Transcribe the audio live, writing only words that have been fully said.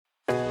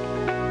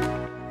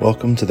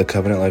Welcome to the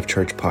Covenant Life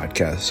Church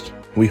podcast.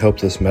 We hope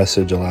this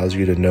message allows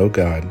you to know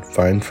God,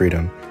 find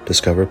freedom,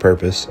 discover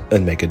purpose,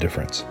 and make a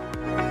difference.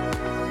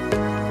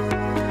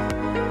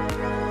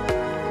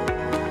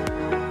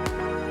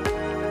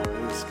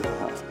 Praise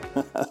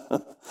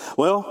God.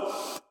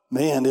 Well,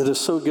 man, it is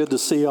so good to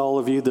see all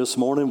of you this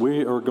morning.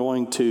 We are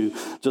going to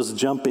just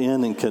jump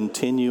in and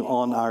continue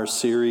on our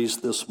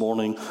series this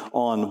morning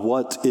on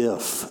what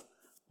if.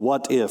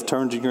 What if?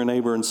 Turn to your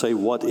neighbor and say,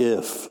 what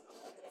if?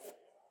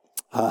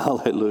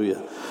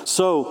 Hallelujah.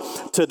 So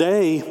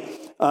today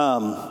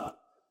I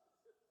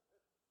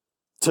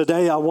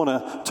want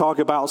to talk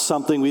about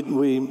something we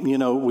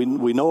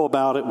know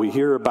about it, we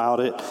hear about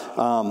it,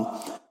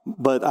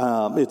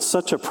 but it's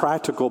such a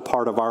practical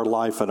part of our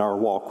life and our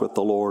walk with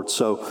the Lord.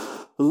 So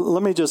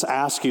let me just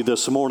ask you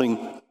this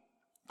morning: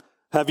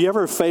 have you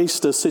ever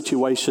faced a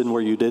situation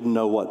where you didn't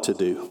know what to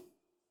do?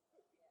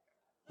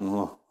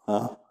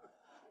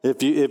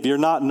 If you're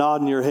not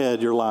nodding your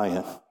head, you're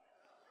lying,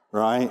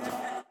 right?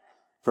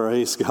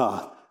 Praise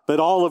God. But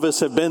all of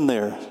us have been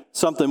there,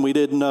 something we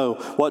didn't know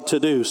what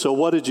to do. So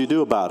what did you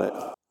do about it?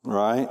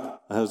 Right?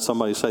 I heard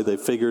somebody say they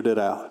figured it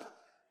out.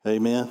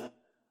 Amen.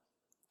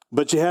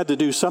 But you had to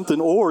do something,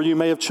 or you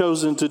may have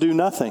chosen to do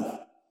nothing.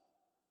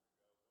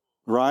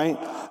 Right?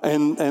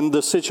 And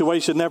the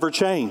situation never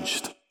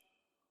changed.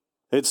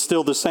 It's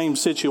still the same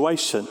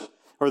situation,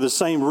 or the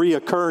same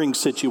reoccurring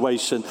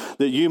situation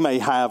that you may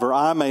have or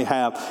I may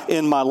have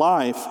in my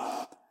life.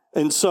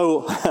 And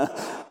so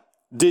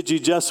did you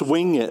just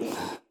wing it?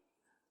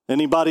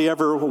 Anybody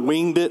ever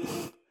winged it?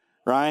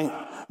 Right?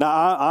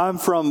 Now, I'm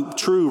from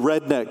true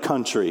redneck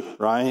country,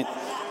 right?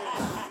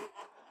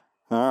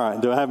 All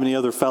right. Do I have any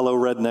other fellow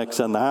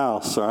rednecks in the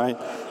house, right?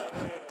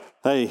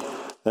 Hey,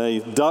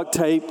 duct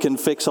tape can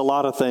fix a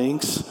lot of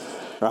things,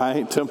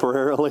 right?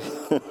 Temporarily.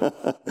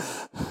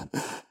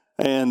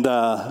 And,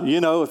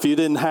 if you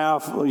didn't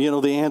have,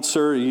 the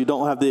answer, you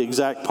don't have the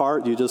exact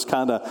part, you just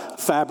kind of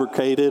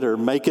fabricate it or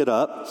make it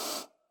up.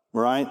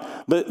 Right?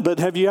 But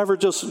have you ever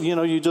just,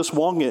 you just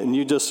wung it and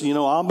you just,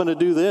 I'm going to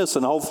do this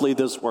and hopefully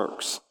this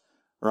works.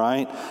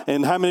 Right?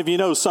 And how many of you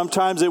know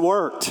sometimes it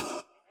worked?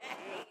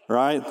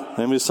 Right?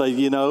 Let me say,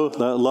 I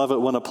love it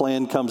when a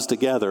plan comes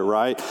together,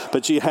 right?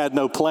 But you had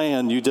no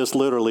plan, you just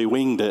literally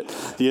winged it,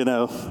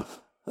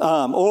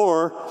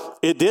 or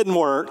it didn't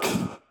work,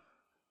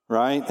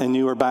 right? And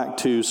you were back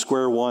to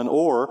square one,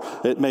 or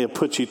it may have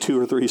put you 2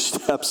 or 3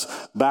 steps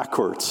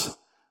backwards,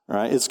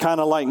 right? It's kind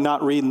of like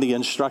not reading the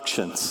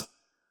instructions.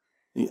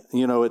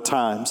 At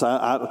times,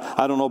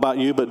 I don't know about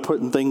you, but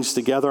putting things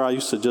together, I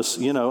used to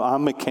just,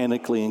 I'm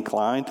mechanically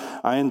inclined.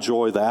 I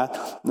enjoy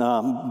that.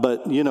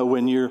 But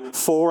when you're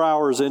 4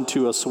 hours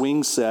into a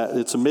swing set,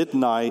 it's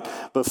midnight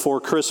before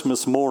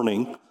Christmas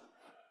morning,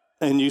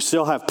 and you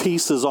still have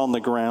pieces on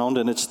the ground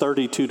and it's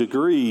 32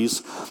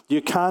 degrees,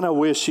 you kind of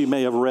wish you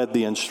may have read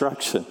the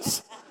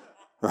instructions,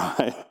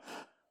 right?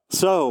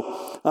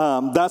 So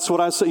that's what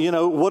I say.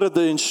 What do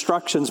the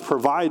instructions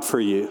provide for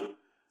you?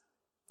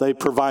 They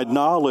provide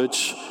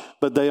knowledge,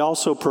 but they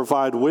also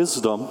provide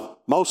wisdom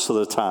most of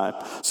the time.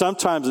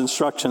 Sometimes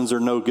instructions are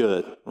no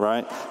good,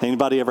 right?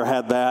 Anybody ever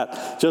had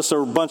that? Just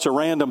a bunch of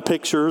random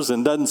pictures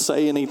and doesn't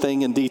say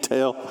anything in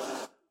detail.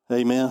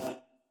 Amen.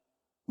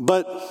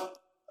 But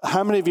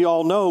how many of you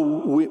all know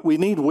we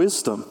need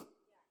wisdom?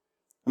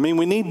 I mean,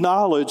 we need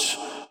knowledge.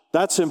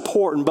 That's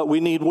important, but we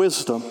need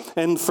wisdom.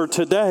 And for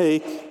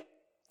today,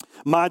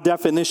 my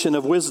definition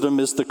of wisdom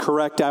is the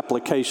correct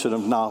application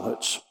of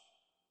knowledge.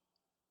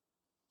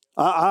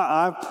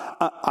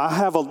 I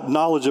have a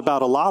knowledge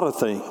about a lot of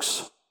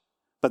things,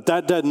 but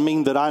that doesn't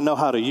mean that I know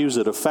how to use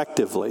it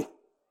effectively.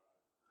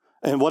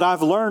 And what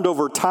I've learned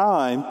over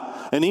time,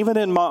 and even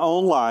in my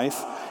own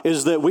life,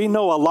 is that we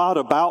know a lot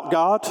about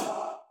God,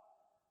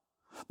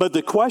 but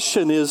the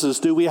question is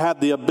do we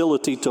have the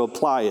ability to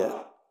apply it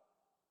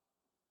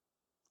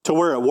to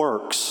where it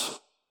works?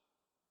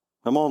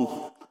 Come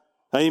on.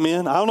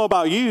 Amen. I don't know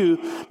about you,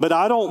 but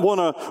I don't want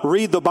to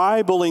read the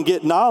Bible and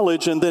get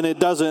knowledge and then it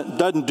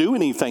doesn't do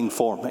anything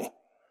for me.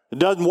 It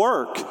doesn't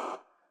work.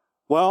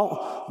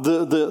 Well,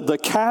 the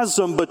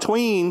chasm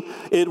between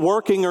it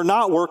working or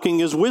not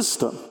working is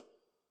wisdom.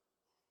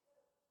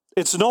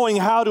 It's knowing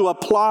how to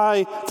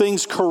apply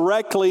things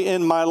correctly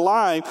in my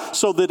life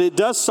so that it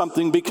does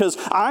something, because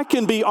I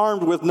can be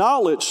armed with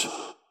knowledge.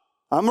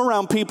 I'm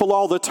around people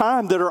all the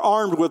time that are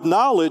armed with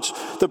knowledge.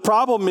 The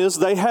problem is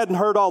they hadn't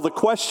heard all the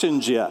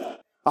questions yet.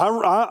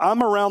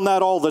 I'm around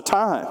that all the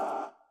time,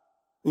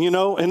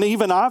 and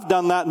even I've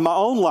done that in my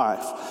own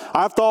life.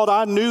 I thought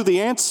I knew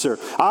the answer.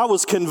 I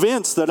was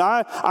convinced that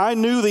I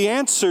knew the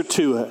answer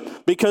to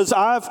it because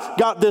I've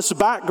got this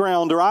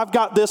background, or I've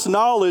got this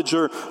knowledge,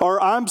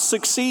 or I'm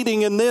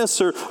succeeding in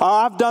this, or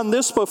I've done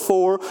this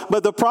before.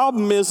 But the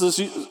problem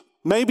is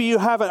maybe you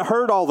haven't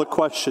heard all the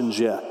questions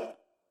yet.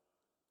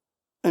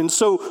 And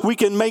so we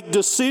can make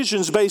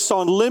decisions based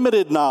on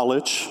limited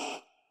knowledge,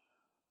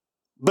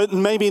 but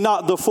maybe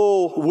not the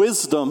full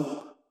wisdom,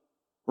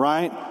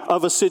 right,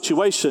 of a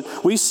situation.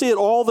 We see it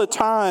all the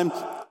time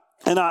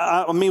And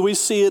I mean, we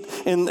see it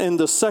in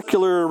the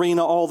secular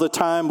arena all the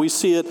time. We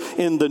see it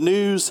in the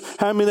news.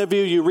 How many of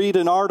you read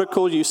an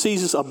article, you see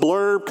a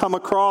blurb come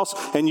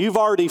across, and you've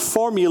already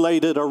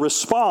formulated a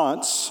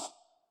response,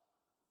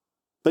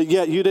 but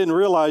yet you didn't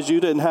realize you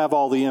didn't have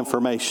all the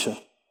information.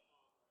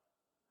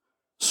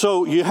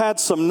 So you had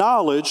some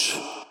knowledge,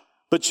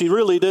 but you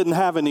really didn't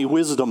have any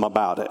wisdom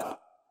about it.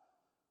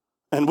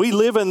 And we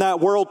live in that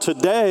world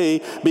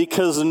today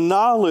because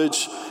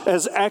knowledge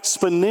has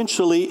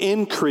exponentially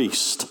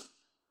increased.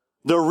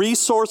 The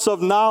resource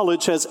of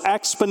knowledge has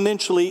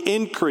exponentially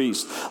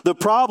increased. The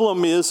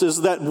problem is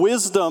that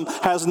wisdom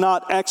has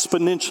not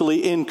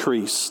exponentially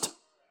increased.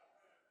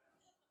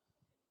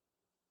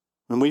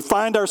 And we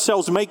find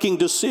ourselves making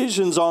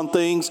decisions on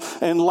things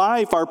in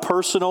life, our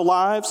personal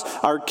lives,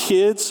 our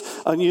kids,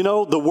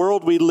 the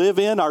world we live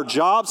in, our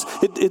jobs.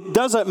 It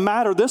doesn't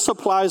matter. This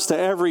applies to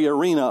every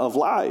arena of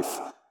life.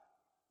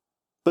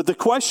 But the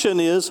question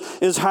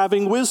is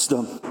having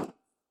wisdom.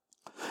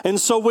 And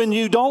so when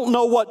you don't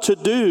know what to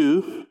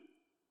do,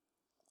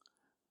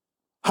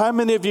 how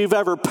many of you have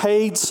ever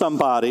paid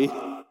somebody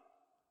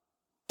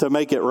to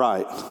make it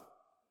right?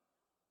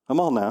 Come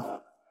on now.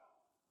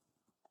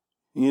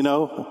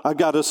 I've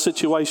got a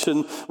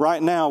situation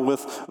right now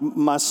with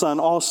my son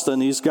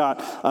Austin. He's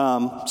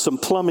got some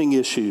plumbing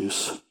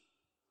issues.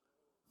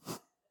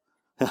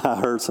 I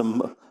heard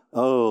some,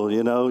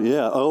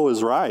 O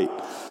is right.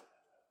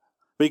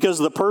 Because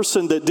the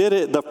person that did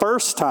it the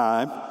first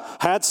time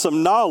had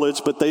some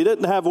knowledge, but they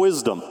didn't have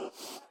wisdom.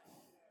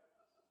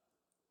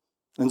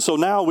 And so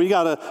now we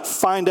got to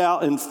find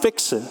out and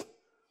fix it.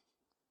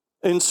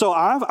 And so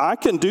I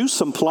can do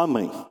some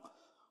plumbing.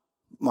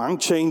 I can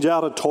change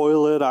out a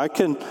toilet. I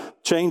can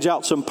change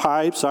out some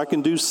pipes. I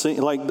can do,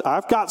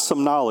 I've got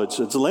some knowledge.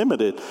 It's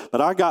limited,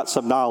 but I got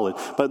some knowledge.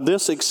 But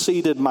this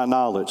exceeded my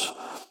knowledge,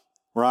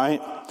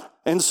 right?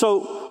 And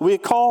so we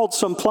called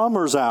some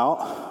plumbers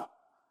out,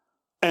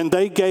 and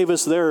they gave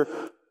us their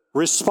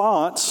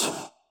response.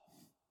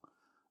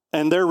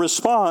 And their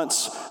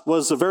response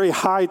was a very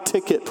high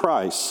ticket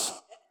price.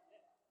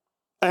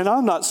 And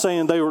I'm not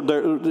saying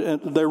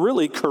they're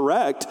really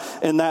correct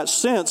in that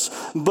sense,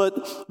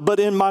 but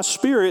in my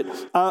spirit,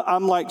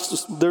 I'm like,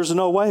 there's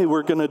no way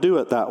we're going to do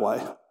it that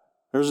way.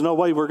 There's no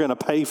way we're going to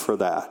pay for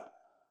that.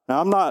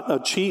 Now, I'm not a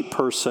cheap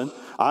person.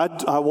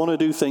 I want to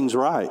do things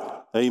right.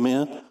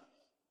 Amen.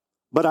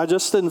 But I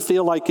just didn't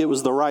feel like it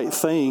was the right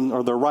thing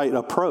or the right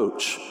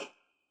approach.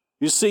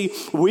 You see,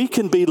 we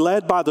can be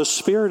led by the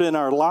Spirit in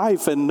our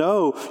life and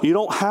know you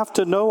don't have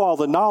to know all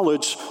the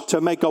knowledge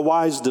to make a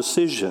wise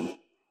decision.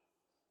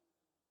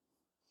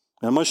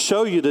 I'm going to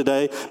show you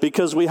today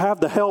because we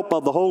have the help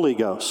of the Holy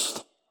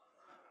Ghost.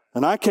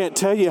 And I can't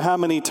tell you how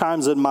many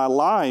times in my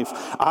life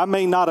I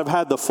may not have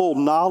had the full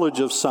knowledge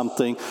of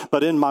something,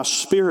 but in my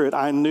spirit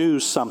I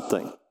knew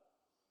something.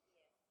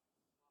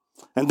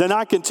 And then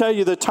I can tell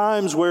you the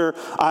times where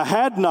I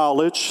had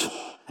knowledge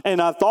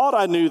and I thought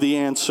I knew the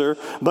answer,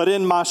 but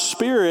in my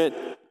spirit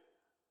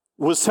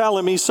was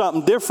telling me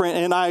something different,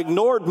 and I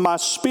ignored my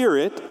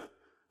spirit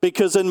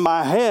because in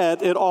my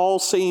head it all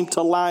seemed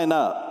to line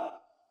up.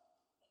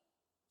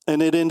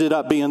 And it ended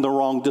up being the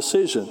wrong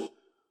decision.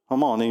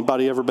 Come on,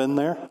 anybody ever been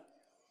there?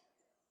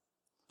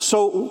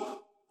 So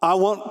I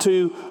want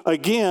to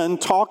again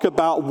talk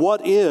about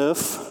what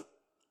if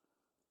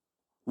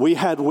we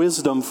had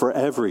wisdom for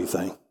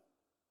everything.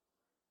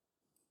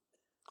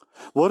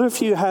 What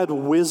if you had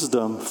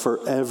wisdom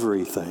for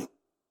everything,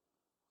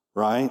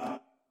 right?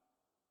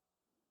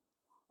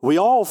 We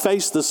all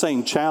face the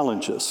same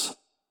challenges.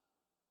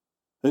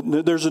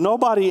 There's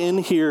nobody in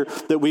here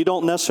that we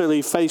don't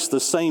necessarily face the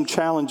same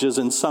challenges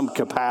in some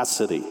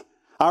capacity.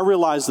 I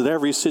realize that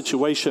every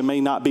situation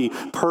may not be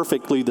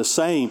perfectly the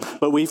same,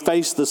 but we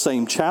face the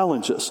same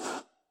challenges,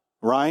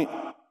 right?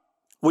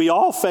 We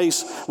all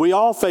face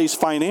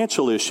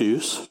financial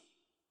issues.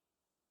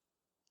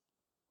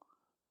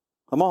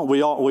 Come on,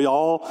 we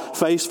all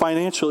face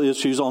financial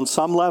issues on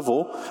some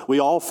level. We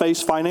all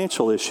face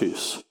financial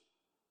issues.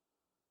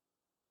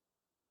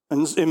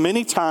 And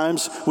many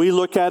times we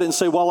look at it and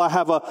say, well, I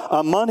have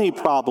a money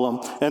problem.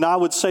 And I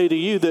would say to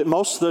you that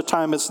most of the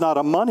time it's not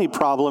a money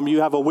problem,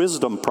 you have a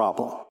wisdom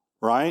problem,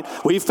 right?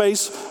 We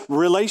face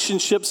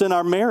relationships in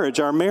our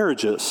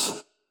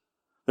marriages.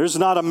 There's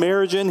not a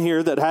marriage in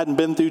here that hadn't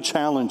been through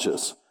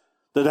challenges,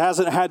 that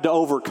hasn't had to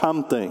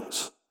overcome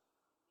things.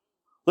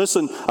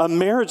 Listen, a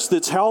marriage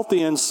that's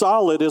healthy and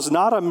solid is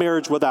not a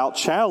marriage without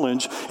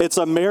challenge. It's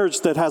a marriage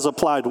that has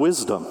applied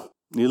wisdom.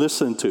 You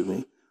listen to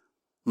me.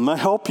 I'm going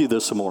to help you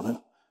this morning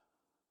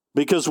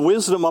because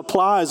wisdom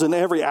applies in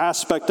every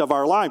aspect of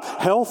our life.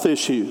 Health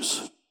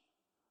issues.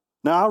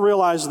 Now, I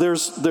realize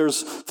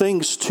there's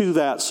things to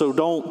that, so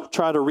don't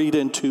try to read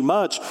in too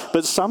much,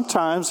 but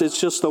sometimes it's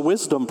just a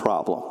wisdom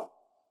problem.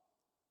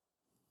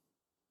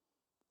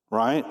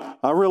 Right?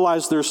 I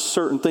realize there's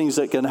certain things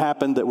that can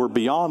happen that were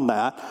beyond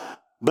that.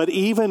 But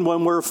even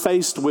when we're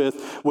faced with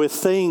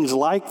things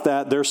like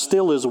that, there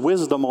still is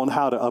wisdom on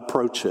how to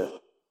approach it.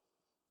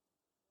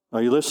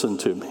 Are you listening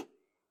to me?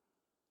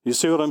 You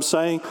see what I'm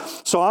saying?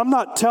 So I'm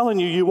not telling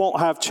you you won't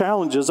have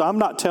challenges. I'm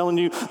not telling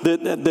you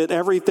that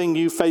everything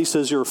you face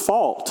is your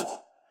fault.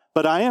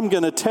 But I am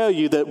going to tell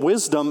you that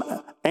wisdom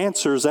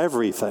answers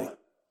everything.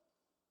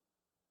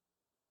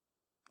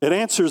 It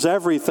answers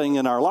everything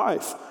in our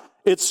life.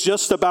 It's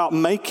just about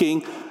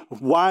making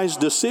wise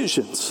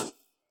decisions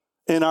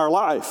in our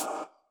life.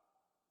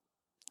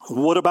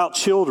 What about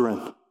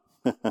children?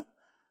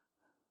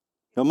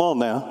 Come on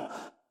now.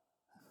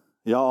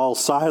 Y'all all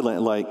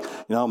silent like,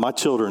 my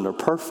children are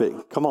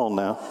perfect. Come on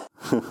now.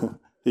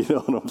 You know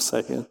what I'm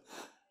saying?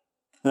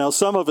 Now,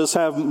 some of us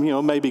have,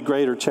 maybe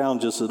greater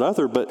challenges than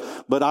others,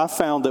 but I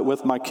found that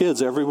with my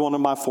kids, every one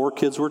of my 4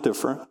 kids were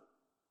different.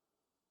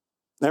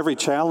 Every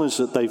challenge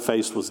that they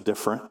faced was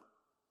different.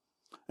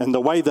 And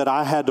the way that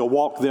I had to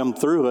walk them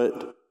through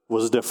it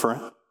was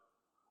different.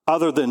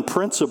 Other than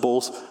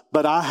principles,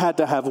 but I had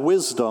to have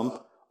wisdom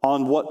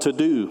on what to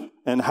do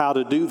and how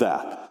to do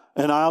that.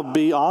 And I'll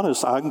be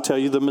honest, I can tell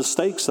you the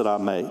mistakes that I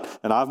made,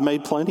 and I've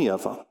made plenty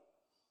of them.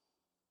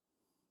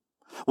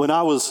 When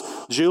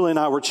Julie and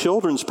I were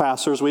children's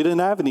pastors, we didn't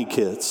have any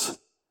kids,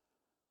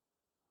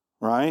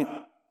 right?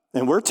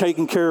 And we're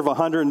taking care of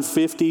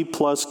 150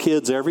 plus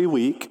kids every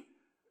week.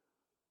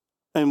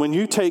 And when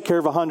you take care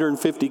of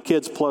 150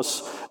 kids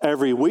plus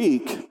every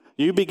week,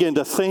 you begin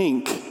to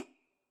think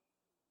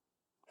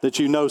that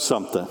you know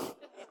something.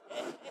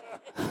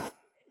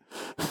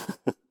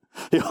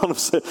 You know what I'm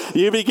saying?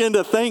 You begin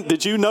to think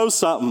that you know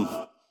something.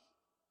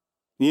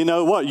 You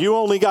know what? You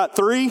only got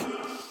 3?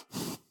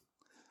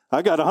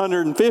 I got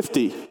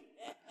 150.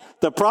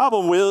 The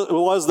problem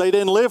was they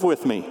didn't live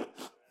with me.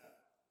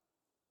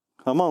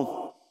 Come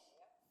on.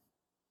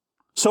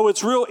 So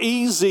it's real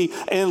easy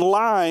in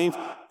life,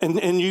 and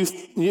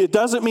it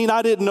doesn't mean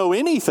I didn't know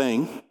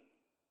anything.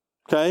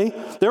 Okay?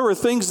 There were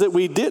things that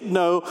we did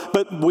know,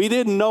 but we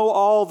didn't know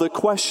all the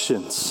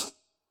questions.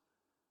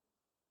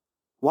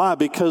 Why?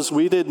 Because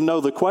we didn't know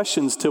the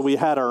questions till we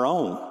had our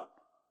own.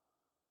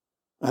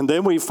 And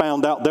then we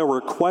found out there were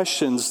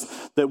questions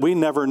that we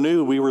never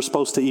knew we were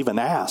supposed to even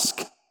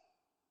ask.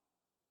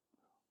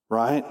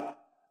 Right?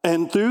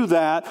 And through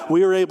that,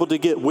 we were able to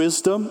get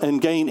wisdom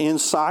and gain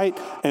insight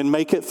and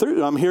make it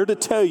through. I'm here to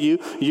tell you,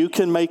 you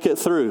can make it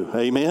through.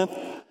 Amen?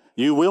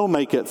 You will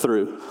make it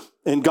through.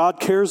 And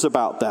God cares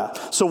about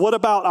that. So what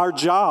about our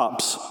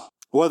jobs?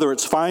 Whether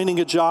it's finding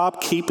a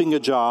job, keeping a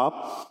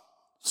job,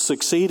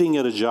 succeeding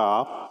at a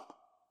job,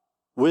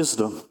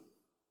 wisdom.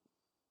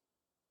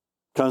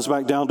 Comes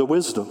back down to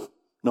wisdom,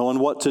 knowing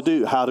what to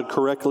do, how to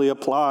correctly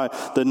apply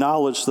the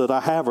knowledge that I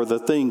have or the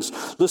things.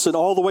 Listen,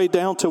 all the way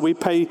down to we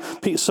pay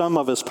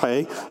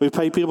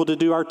people to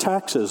do our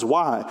taxes.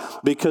 Why?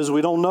 Because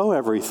we don't know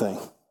everything.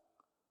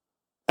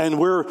 And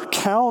we're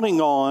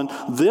counting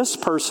on this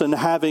person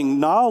having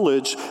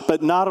knowledge,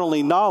 but not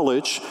only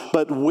knowledge,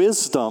 but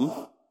wisdom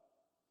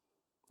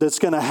that's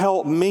going to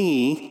help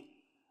me.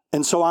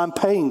 And so I'm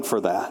paying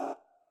for that.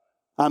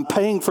 I'm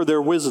paying for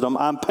their wisdom.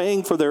 I'm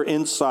paying for their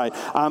insight.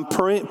 I'm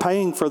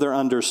paying for their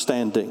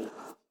understanding.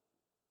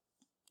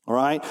 All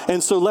right?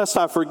 And so lest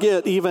I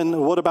forget, even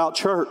what about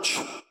church?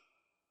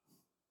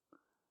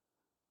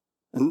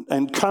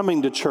 And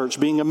coming to church,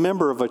 being a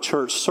member of a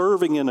church,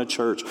 serving in a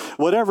church,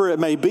 whatever it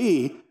may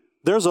be,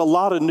 there's a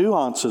lot of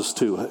nuances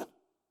to it.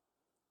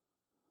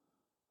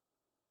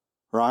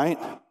 Right?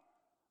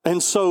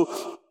 And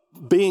so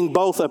being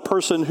both a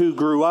person who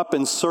grew up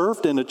and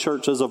served in a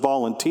church as a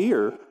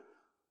volunteer,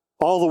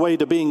 all the way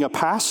to being a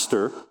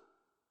pastor,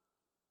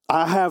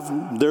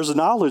 there's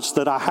knowledge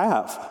that I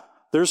have.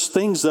 There's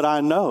things that I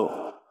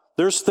know.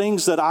 There's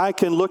things that I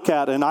can look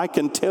at and I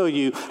can tell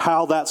you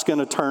how that's going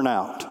to turn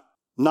out.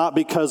 Not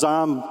because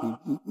I'm,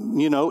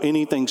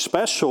 anything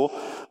special,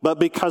 but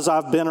because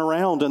I've been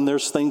around and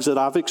there's things that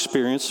I've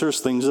experienced. There's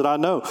things that I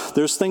know.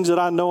 There's things that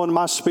I know in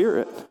my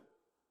spirit.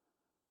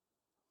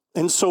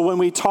 And so when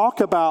we talk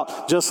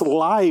about just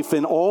life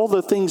and all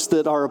the things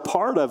that are a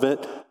part of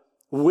it,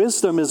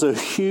 wisdom is a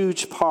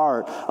huge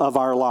part of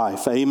our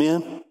life.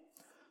 Amen?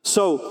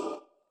 So,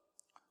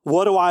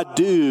 what do I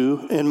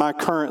do in my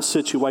current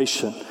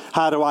situation?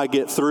 How do I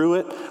get through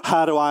it?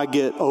 How do I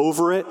get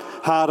over it?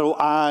 How do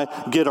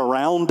I get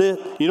around it?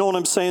 You know what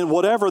I'm saying?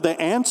 Whatever the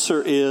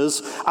answer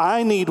is,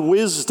 I need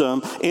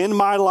wisdom in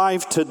my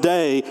life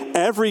today.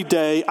 Every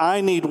day,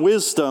 I need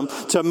wisdom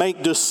to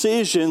make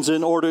decisions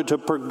in order to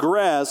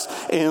progress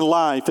in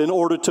life, in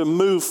order to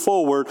move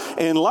forward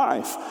in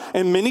life.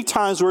 And many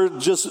times we're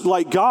just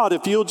like, God,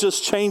 if you'll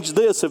just change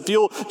this, if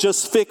you'll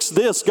just fix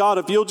this, God,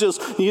 if you'll just,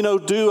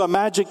 do a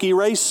magic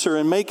eraser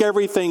and make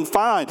everything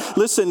fine.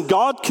 Listen,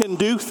 God can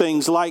do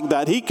things like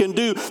that. He can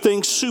do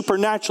things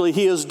supernaturally.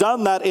 He has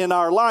done that in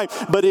our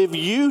life. But if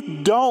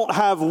you don't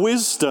have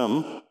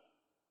wisdom,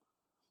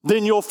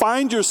 then you'll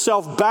find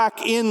yourself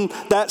back in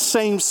that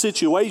same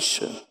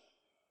situation.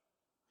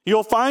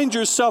 You'll find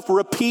yourself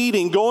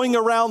repeating, going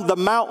around the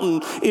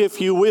mountain, if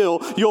you will.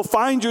 You'll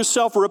find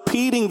yourself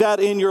repeating that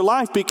in your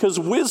life because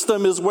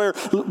wisdom is where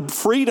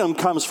freedom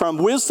comes from.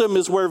 Wisdom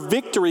is where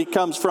victory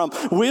comes from.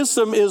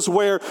 Wisdom is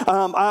where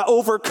I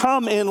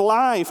overcome in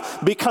life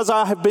because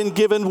I have been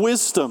given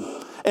wisdom.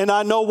 and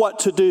I know what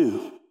to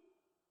do.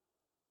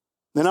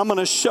 And I'm going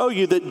to show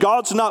you that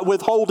God's not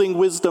withholding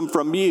wisdom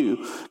from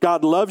you.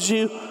 God loves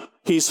you.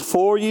 He's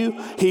for you.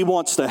 He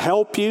wants to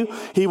help you.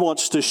 He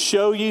wants to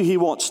show you. He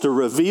wants to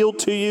reveal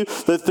to you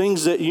the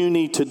things that you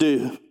need to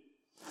do.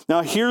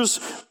 Now, here's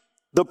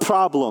the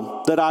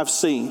problem that I've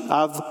seen.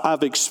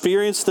 I've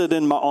experienced it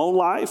in my own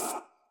life.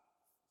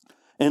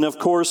 And of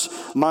course,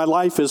 my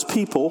life is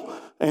people.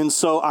 And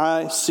so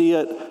I see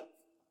it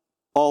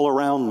all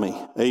around me.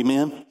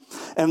 Amen.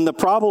 And the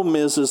problem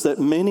is that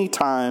many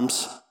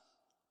times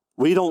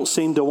we don't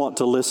seem to want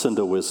to listen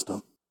to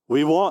wisdom.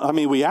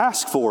 We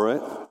ask for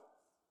it.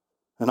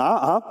 And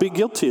I'll be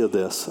guilty of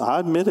this. I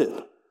admit it.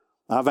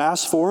 I've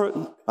asked for it.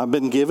 I've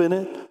been given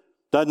it.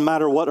 Doesn't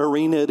matter what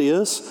arena it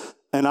is.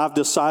 And I've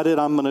decided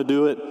I'm going to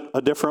do it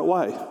a different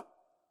way.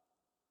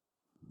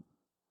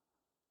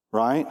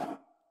 Right?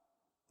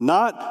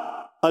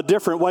 Not a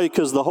different way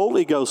because the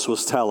Holy Ghost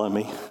was telling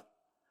me,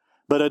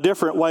 but a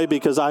different way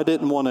because I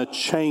didn't want to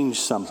change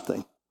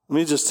something. Let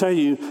me just tell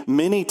you,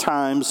 many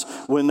times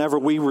whenever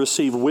we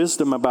receive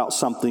wisdom about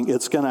something,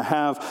 it's going to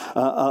have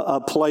a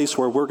place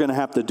where we're going to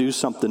have to do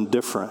something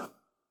different.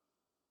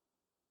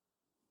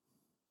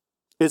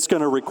 It's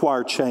going to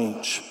require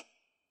change.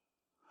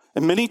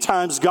 And many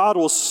times God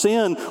will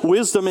send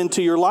wisdom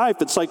into your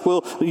life. It's like,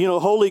 well,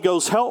 Holy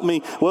Ghost, help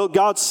me. Well,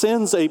 God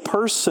sends a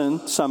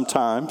person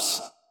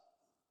sometimes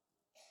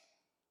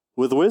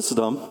with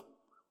wisdom.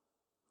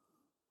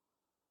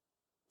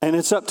 And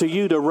it's up to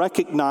you to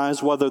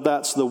recognize whether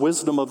that's the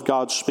wisdom of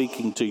God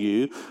speaking to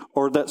you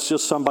or that's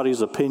just somebody's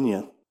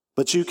opinion.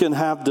 But you can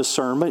have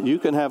discernment. You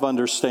can have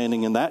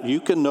understanding in that. You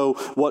can know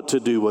what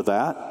to do with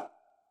that.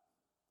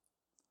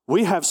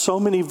 We have so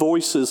many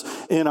voices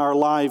in our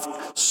life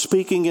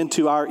speaking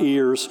into our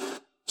ears,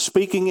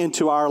 speaking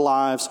into our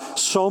lives,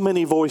 so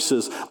many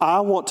voices. I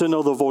want to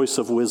know the voice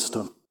of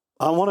wisdom.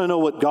 I want to know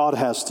what God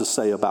has to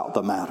say about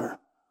the matter.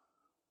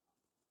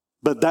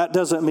 But that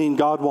doesn't mean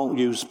God won't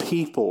use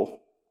people.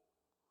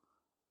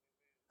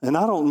 And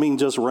I don't mean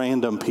just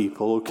random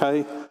people,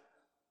 okay?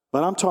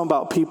 But I'm talking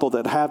about people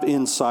that have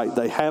insight,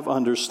 they have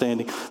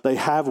understanding, they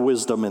have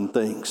wisdom in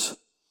things.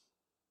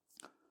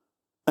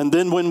 And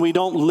then when we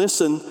don't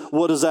listen,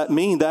 what does that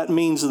mean? That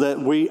means that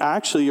we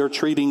actually are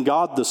treating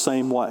God the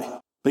same way.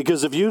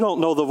 Because if you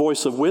don't know the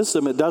voice of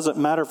wisdom, it doesn't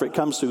matter if it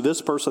comes through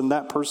this person,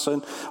 that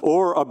person,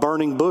 or a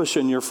burning bush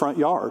in your front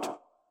yard.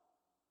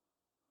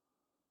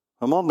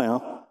 Come on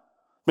now.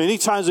 Many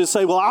times we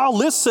say, well, I'll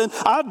listen.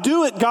 I'll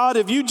do it, God,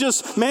 if you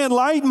just,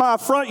 light my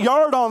front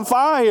yard on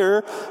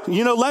fire.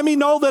 Let me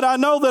know that I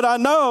know that I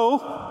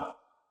know.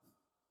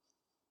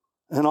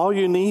 And all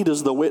you need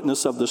is the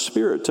witness of the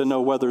Spirit to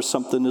know whether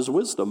something is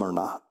wisdom or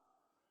not.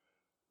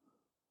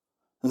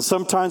 And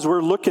sometimes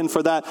we're looking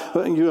for that,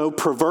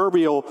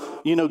 proverbial,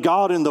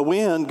 God in the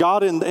wind,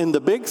 God in the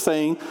big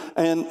thing.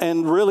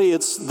 And really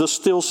it's the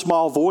still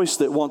small voice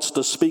that wants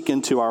to speak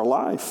into our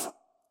life.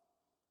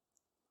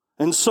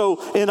 And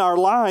so in our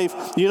life,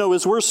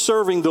 as we're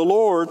serving the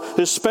Lord,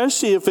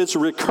 especially if it's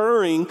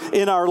recurring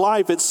in our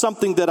life, it's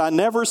something that I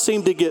never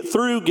seem to get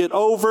through, get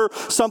over,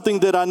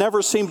 something that I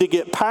never seem to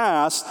get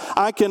past,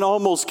 I can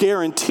almost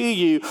guarantee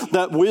you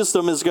that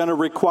wisdom is going to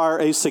require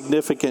a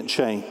significant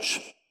change.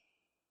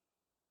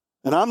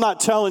 And I'm not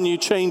telling you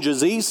change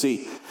is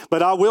easy,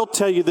 but I will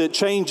tell you that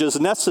change is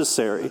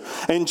necessary.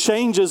 And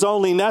change is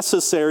only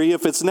necessary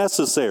if it's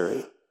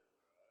necessary.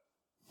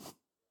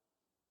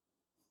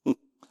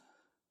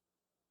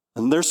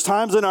 And there's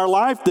times in our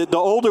life that the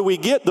older we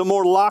get, the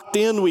more locked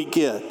in we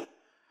get.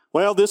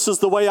 Well, this is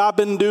the way I've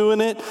been doing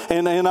it,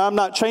 and I'm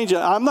not changing.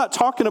 I'm not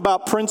talking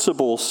about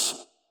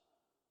principles,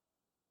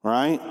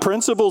 right?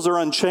 Principles are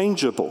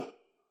unchangeable.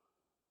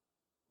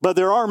 But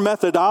there are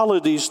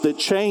methodologies that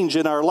change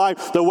in our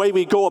life. The way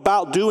we go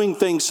about doing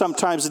things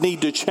sometimes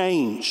need to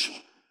change.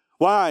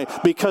 Why?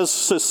 Because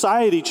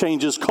society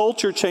changes,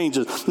 culture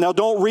changes. Now,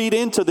 don't read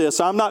into this.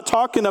 I'm not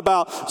talking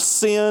about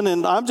sin,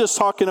 and I'm just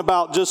talking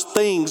about just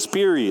things,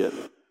 period. I'm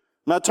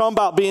not talking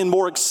about being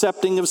more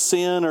accepting of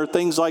sin or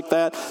things like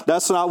that.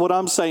 That's not what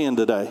I'm saying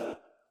today.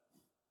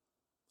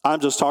 I'm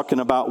just talking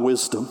about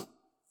wisdom.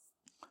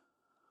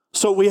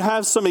 So we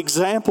have some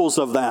examples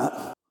of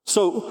that.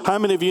 So how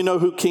many of you know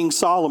who King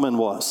Solomon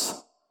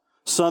was?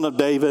 Son of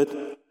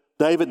David.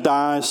 David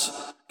dies.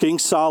 King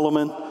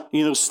Solomon,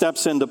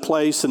 steps into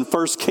place. In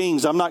 1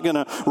 Kings, I'm not going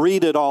to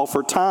read it all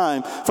for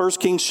time. 1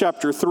 Kings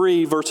chapter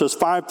 3, verses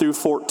 5 through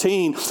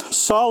 14.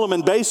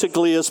 Solomon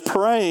basically is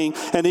praying,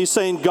 and he's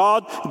saying,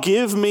 God,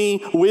 give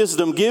me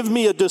wisdom. Give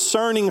me a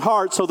discerning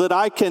heart so that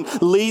I can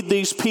lead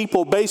these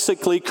people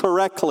basically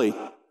correctly.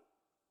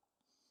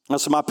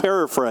 That's my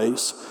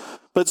paraphrase.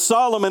 But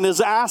Solomon is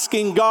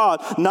asking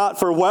God not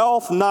for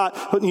wealth, not,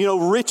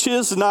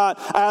 riches, not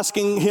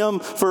asking him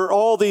for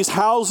all these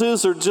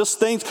houses or just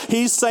things.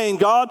 He's saying,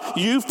 God,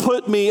 you've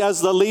put me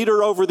as the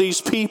leader over these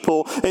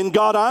people. And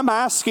God, I'm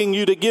asking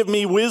you to give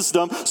me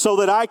wisdom so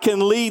that I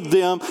can lead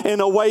them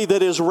in a way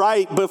that is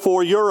right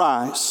before your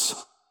eyes.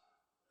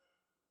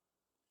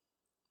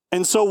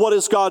 And so what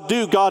does God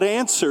do? God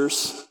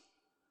answers.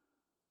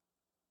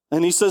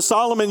 And he says,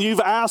 Solomon,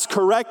 you've asked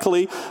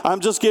correctly. I'm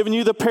just giving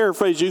you the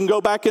paraphrase. You can go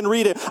back and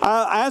read it.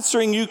 I'm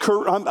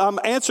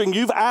answering,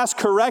 you've asked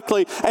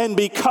correctly. And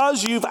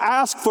because you've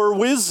asked for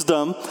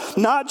wisdom,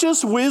 not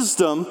just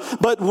wisdom,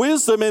 but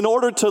wisdom in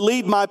order to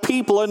lead my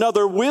people,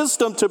 another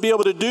wisdom to be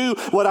able to do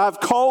what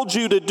I've called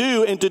you to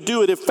do and to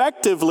do it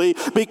effectively,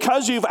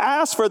 because you've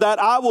asked for that,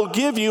 I will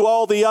give you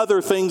all the other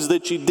things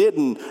that you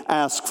didn't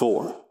ask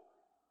for.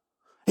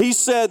 He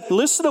said,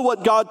 listen to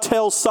what God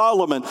tells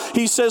Solomon.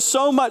 He says,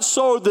 so much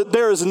so that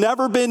there has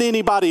never been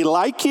anybody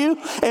like you,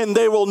 and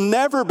there will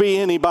never be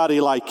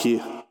anybody like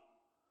you.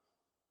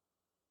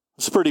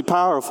 It's pretty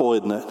powerful,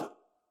 isn't it?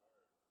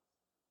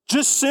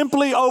 Just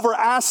simply over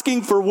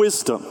asking for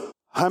wisdom.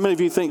 How many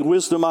of you think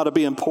wisdom ought to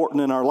be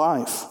important in our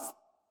life?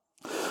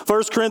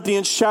 1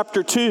 Corinthians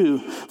chapter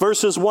 2,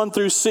 verses 1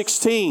 through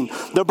 16,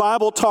 the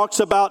Bible talks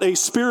about a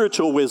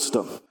spiritual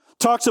wisdom.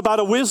 Talks about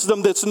a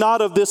wisdom that's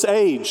not of this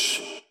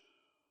age.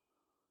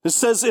 It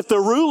says if the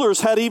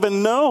rulers had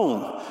even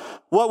known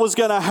what was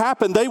going to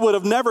happen, they would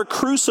have never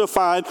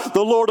crucified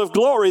the Lord of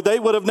glory. They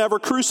would have never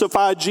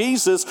crucified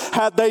Jesus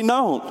had they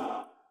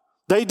known.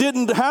 They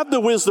didn't have the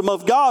wisdom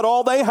of God.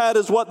 All they had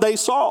is what they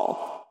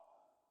saw.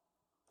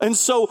 And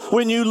so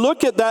when you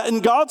look at that,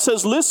 and God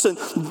says, listen,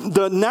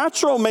 the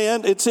natural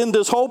man, it's in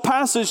this whole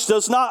passage,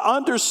 does not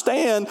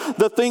understand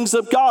the things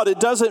of God. It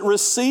doesn't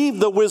receive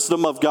the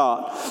wisdom of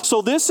God.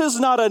 So this is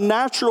not a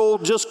natural,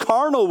 just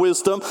carnal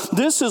wisdom.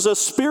 This is a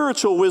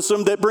spiritual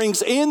wisdom that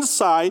brings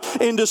insight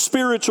into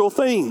spiritual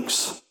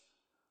things.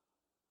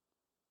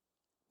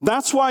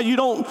 That's why you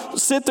don't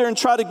sit there and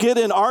try to get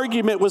in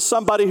argument with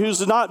somebody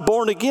who's not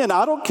born again.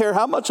 I don't care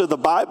how much of the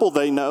Bible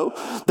they know.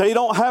 They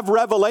don't have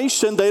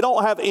revelation. They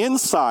don't have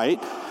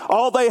insight.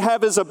 All they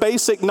have is a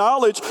basic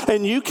knowledge,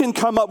 and you can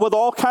come up with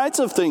all kinds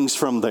of things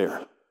from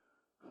there.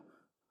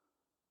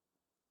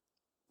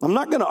 I'm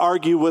not going to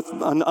argue with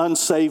an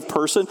unsaved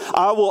person.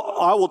 I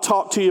will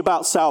talk to you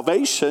about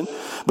salvation,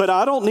 but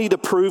I don't need to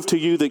prove to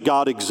you that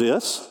God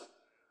exists.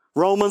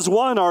 Romans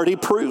 1 already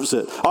proves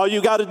it. All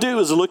you got to do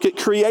is look at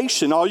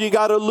creation. All you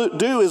got to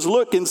do is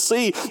look and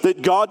see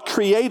that God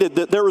created,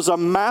 that there was a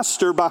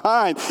master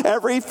behind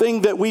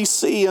everything that we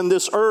see in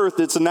this earth.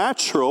 It's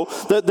natural,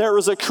 that there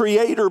is a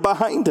creator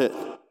behind it.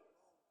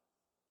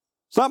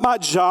 It's not my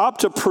job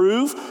to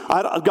prove.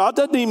 God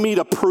doesn't need me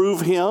to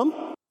prove him.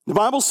 The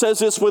Bible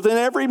says it's within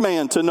every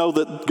man to know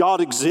that God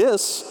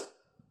exists.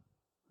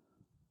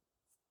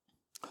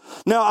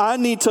 Now, I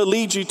need to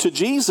lead you to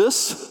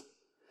Jesus.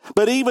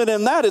 But even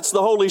in that, it's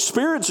the Holy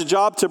Spirit's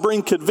job to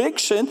bring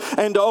conviction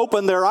and to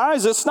open their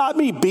eyes. It's not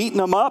me beating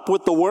them up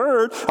with the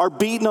word or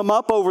beating them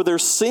up over their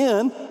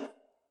sin,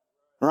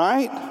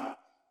 right?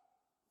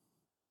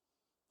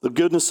 The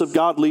goodness of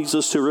God leads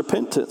us to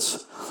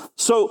repentance.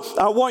 So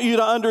I want you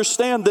to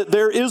understand that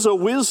there is a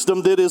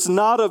wisdom that is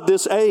not of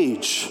this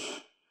age.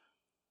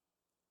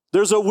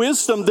 There's a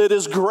wisdom that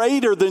is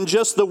greater than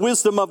just the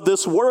wisdom of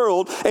this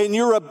world and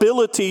your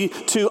ability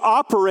to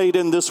operate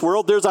in this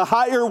world. There's a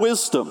higher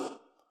wisdom.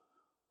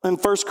 And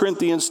 1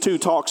 Corinthians 2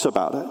 talks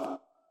about it.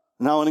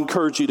 And I would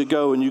encourage you to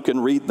go and you can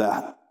read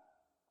that.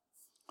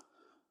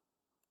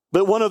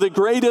 But one of the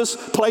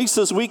greatest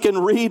places we can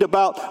read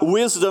about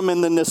wisdom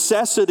and the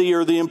necessity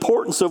or the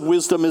importance of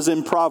wisdom is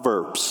in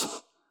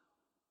Proverbs.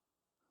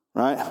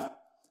 Right?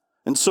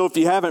 And so if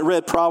you haven't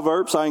read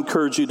Proverbs, I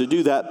encourage you to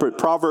do that. But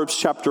Proverbs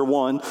chapter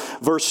 1,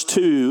 verse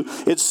 2,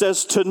 it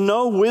says, to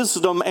know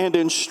wisdom and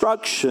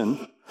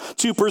instruction,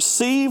 to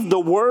perceive the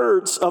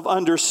words of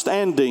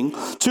understanding,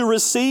 to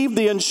receive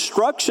the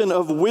instruction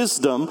of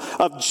wisdom,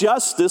 of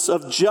justice,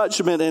 of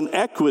judgment and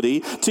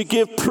equity, to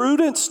give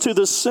prudence to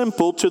the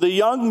simple, to the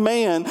young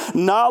man,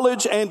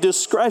 knowledge and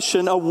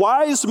discretion. A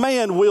wise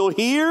man will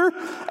hear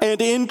and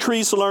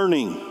increase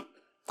learning.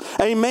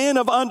 A man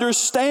of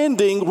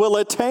understanding will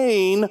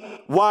attain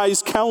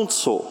wise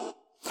counsel.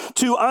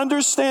 To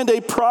understand a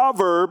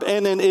proverb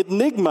and an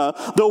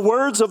enigma, the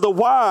words of the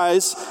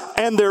wise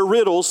and their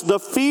riddles. The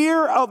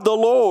fear of the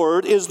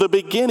Lord is the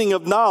beginning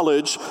of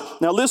knowledge.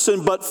 Now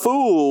listen, but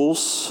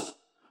fools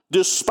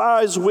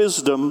despise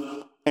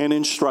wisdom and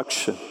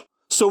instruction.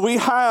 So we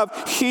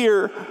have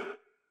here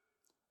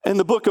in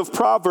the book of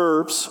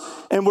Proverbs,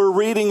 and we're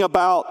reading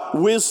about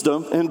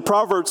wisdom, and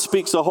Proverbs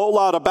speaks a whole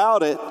lot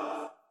about it.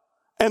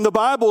 And the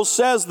Bible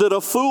says that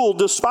a fool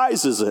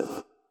despises it.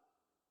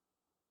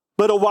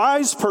 But a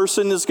wise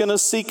person is going to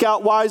seek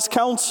out wise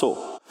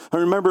counsel. I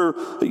remember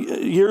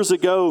years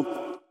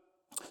ago,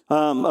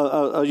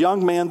 a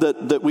young man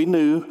that we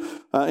knew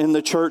in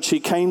the church, he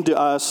came to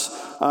us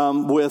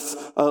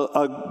with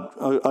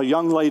a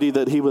young lady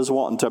that he was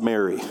wanting to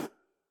marry.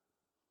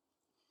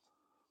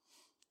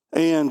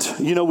 And,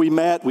 you know, we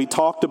met, we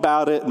talked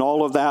about it and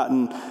all of that.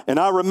 And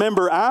I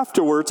remember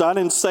afterwards, I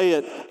didn't say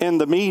it in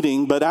the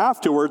meeting, but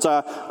afterwards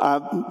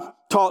I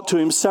talked to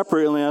him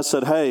separately. I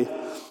said, hey,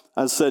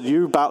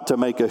 you're about to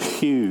make a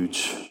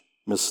huge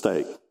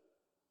mistake.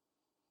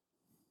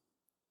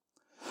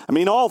 I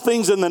mean, all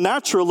things in the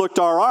natural looked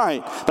all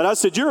right, but I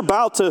said, you're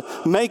about to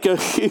make a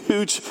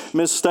huge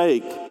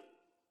mistake.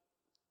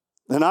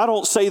 And I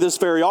don't say this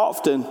very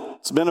often,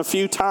 It's been a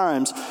few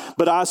times,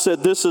 but I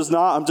said, this is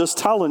not, I'm just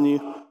telling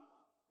you.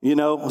 You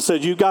know, I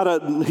said, you got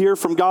to hear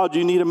from God.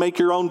 You need to make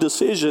your own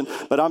decision.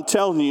 But I'm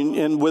telling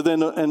you, and within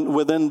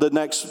the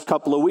next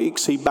couple of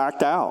weeks, he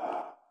backed out.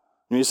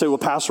 And you say, well,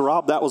 Pastor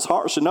Rob, that was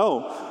harsh.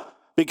 No,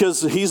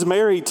 because he's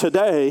married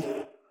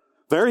today,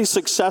 very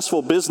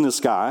successful business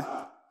guy,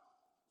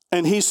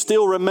 and he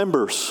still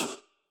remembers.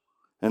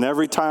 And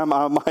every time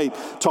I might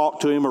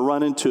talk to him or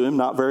run into him,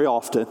 not very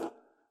often,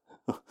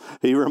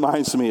 he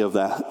reminds me of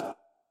that.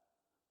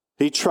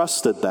 He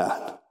trusted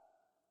that.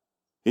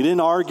 He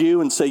didn't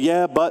argue and say,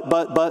 yeah, but.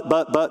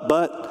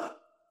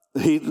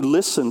 He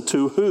listened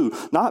to who?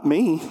 Not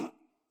me.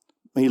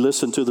 He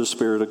listened to the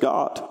Spirit of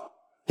God.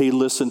 He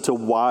listened to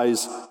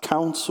wise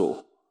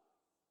counsel.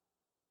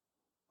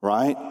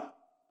 Right?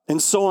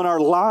 And so in our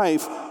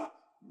life,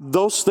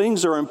 those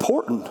things are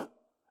important.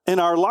 In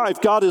our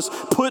life, God has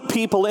put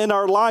people in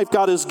our life.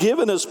 God has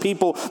given us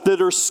people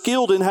that are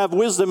skilled and have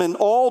wisdom in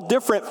all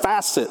different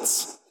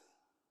facets.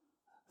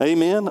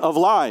 Amen? Of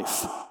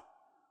life.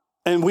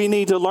 And we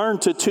need to learn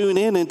to tune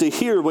in and to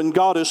hear when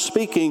God is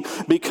speaking,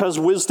 because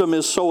wisdom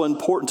is so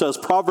important to us.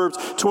 Proverbs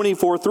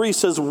 24:3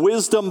 says,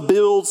 wisdom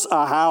builds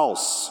a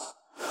house.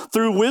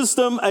 Through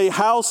wisdom, a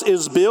house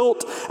is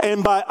built,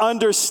 and by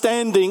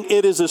understanding,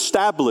 it is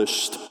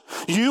established.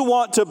 You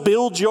want to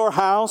build your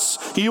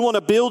house, you want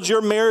to build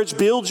your marriage,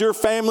 build your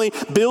family,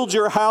 build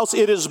your house.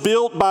 It is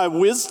built by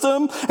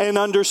wisdom and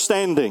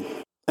understanding.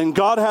 And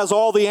God has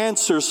all the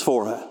answers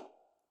for it.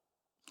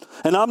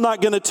 And I'm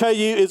not going to tell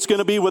you it's going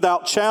to be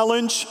without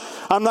challenge.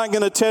 I'm not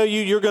going to tell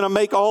you you're going to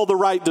make all the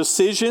right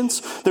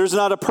decisions. There's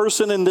not a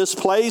person in this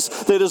place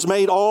that has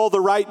made all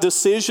the right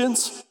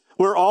decisions.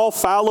 We're all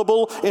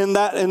fallible in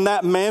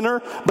that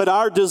manner. But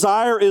our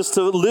desire is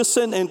to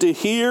listen and to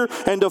hear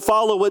and to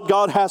follow what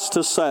God has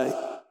to say.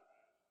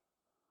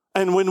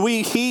 And when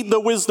we heed the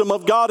wisdom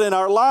of God in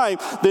our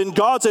life, then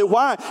God's at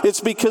why?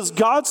 It's because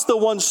God's the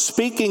one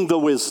speaking the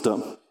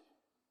wisdom.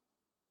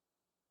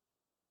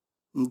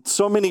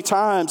 So many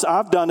times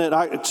I've done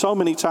it, so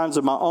many times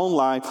in my own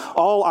life,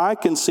 all I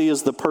can see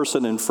is the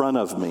person in front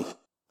of me.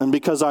 And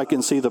because I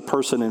can see the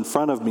person in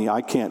front of me,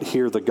 I can't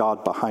hear the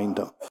God behind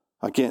them.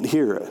 I can't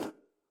hear it.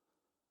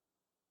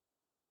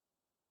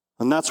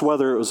 And that's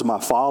whether it was my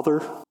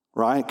father,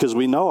 right? Because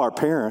we know our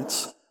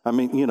parents. I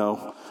mean, you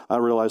know, I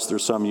realize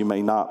there's some you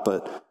may not,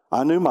 but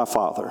I knew my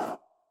father.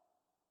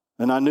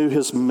 And I knew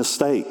his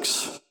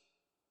mistakes.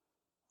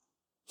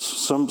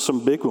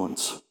 Some big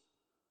ones.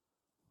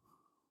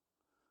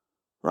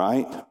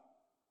 Right?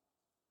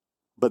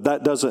 But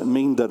that doesn't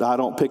mean that I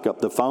don't pick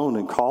up the phone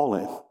and call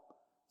him.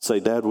 Say,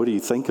 Dad, what do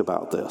you think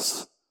about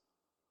this?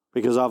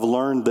 Because I've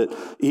learned that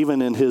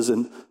even in his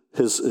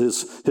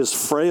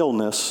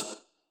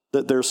frailness,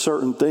 that there's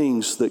certain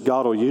things that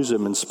God will use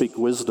him and speak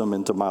wisdom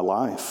into my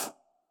life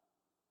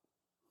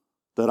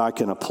that I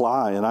can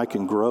apply and I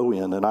can grow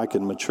in and I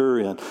can mature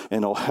in,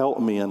 and it'll help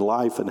me in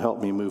life and help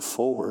me move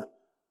forward.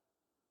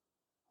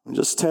 I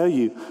just tell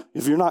you,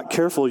 if you're not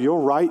careful,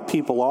 you'll write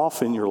people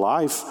off in your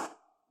life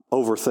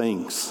over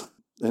things.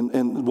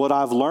 And what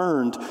I've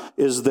learned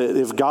is that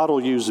if God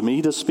will use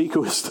me to speak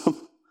wisdom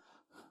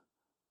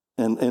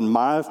and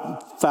my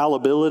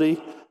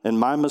fallibility and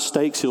my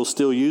mistakes, he'll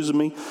still use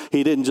me.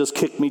 He didn't just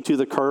kick me to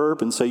the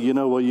curb and say, you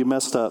know, well, you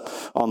messed up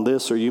on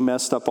this or you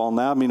messed up on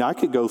that. I mean, I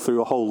could go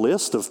through a whole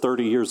list of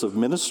 30 years of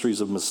ministries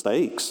of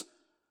mistakes,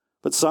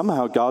 but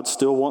somehow God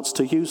still wants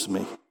to use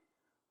me.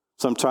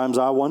 Sometimes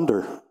I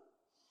wonder.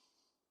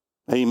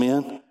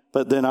 Amen.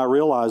 But then I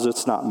realize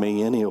it's not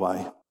me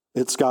anyway.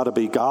 It's got to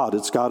be God.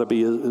 It's got to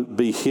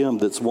be him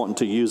that's wanting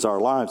to use our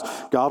lives.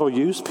 God will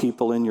use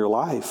people in your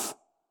life.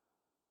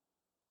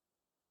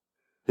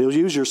 He'll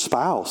use your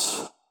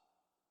spouse.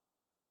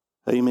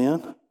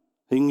 Amen.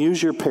 He can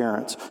use your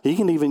parents. He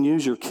can even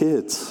use your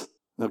kids.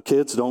 Now,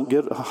 kids, don't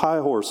get a high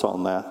horse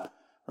on that,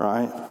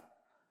 right?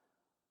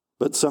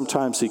 But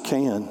sometimes he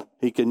can.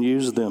 He can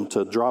use them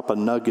to drop a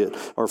nugget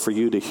or for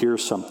you to hear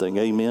something.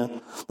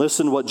 Amen.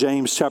 Listen to what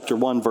James chapter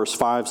 1 verse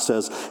 5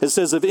 says. It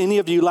says, if any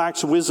of you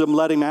lacks wisdom,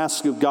 let him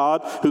ask of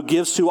God, who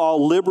gives to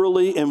all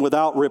liberally and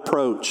without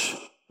reproach.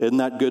 Isn't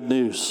that good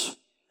news?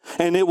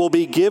 And it will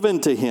be given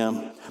to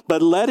him.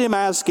 But let him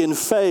ask in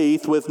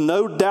faith with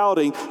no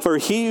doubting, for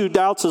he who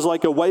doubts is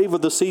like a wave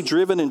of the sea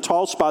driven and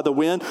tossed by the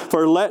wind.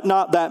 For let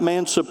not that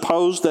man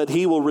suppose that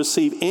he will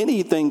receive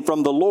anything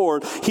from the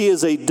Lord. He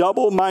is a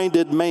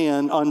double-minded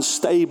man,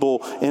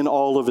 unstable in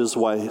all of his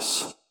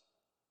ways.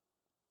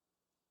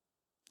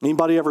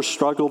 Anybody ever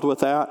struggled with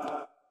that?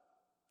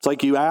 It's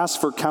like you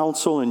ask for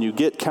counsel and you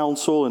get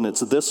counsel and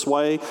it's this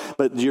way,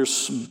 but you're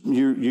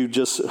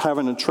just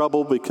having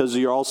trouble because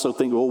you're also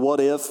thinking, well, what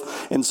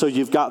if? And so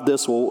you've got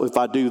this, well, if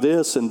I do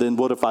this, and then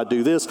what if I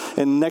do this?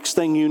 And next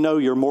thing you know,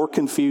 you're more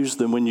confused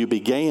than when you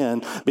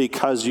began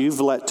because you've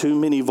let too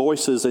many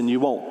voices and you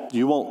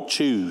won't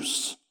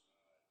choose.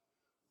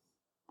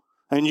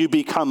 And you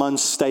become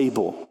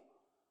unstable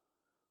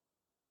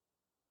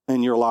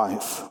in your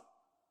life.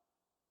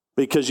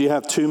 Because you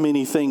have too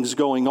many things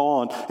going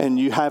on and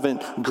you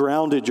haven't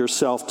grounded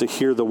yourself to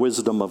hear the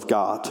wisdom of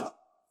God.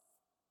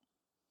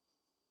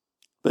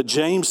 But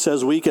James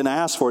says we can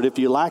ask for it. If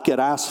you lack it,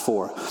 ask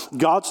for it.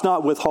 God's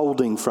not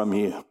withholding from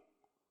you.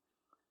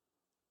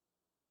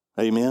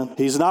 Amen.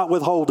 He's not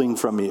withholding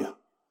from you.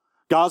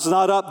 God's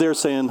not up there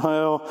saying,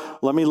 well,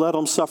 let me let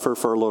them suffer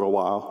for a little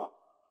while.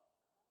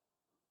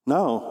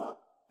 No.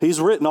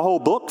 He's written a whole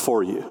book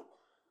for you.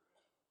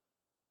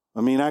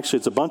 I mean, actually,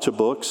 it's a bunch of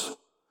books.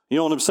 You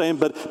know what I'm saying?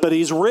 But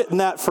he's written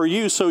that for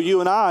you so you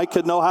and I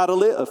could know how to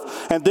live.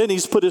 And then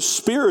he's put his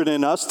Spirit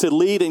in us to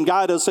lead and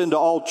guide us into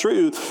all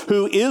truth,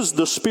 who is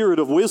the Spirit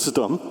of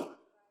wisdom,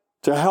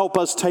 to help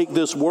us take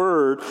this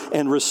word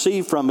and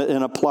receive from it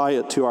and apply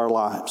it to our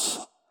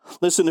lives.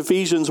 Listen,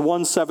 Ephesians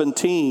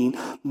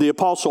 1:17, the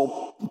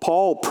Apostle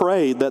Paul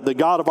prayed that the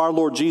God of our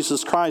Lord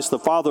Jesus Christ, the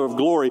Father of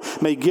glory,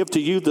 may give to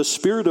you the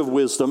spirit of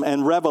wisdom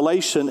and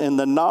revelation in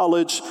the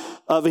knowledge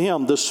of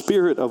Him, the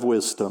spirit of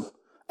wisdom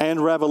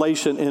and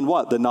revelation in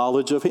what? The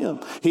knowledge of Him.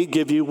 He'd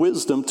give you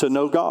wisdom to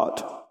know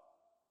God.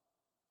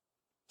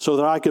 So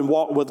that I can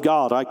walk with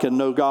God, I can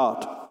know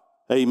God.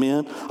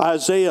 Amen.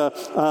 Isaiah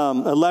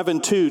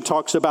 11:2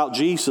 talks about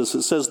Jesus.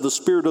 It says, the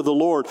Spirit of the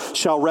Lord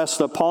shall rest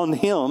upon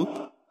Him,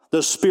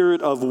 the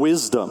Spirit of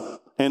wisdom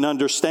and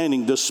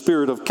understanding, the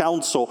Spirit of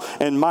counsel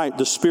and might,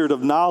 the Spirit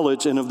of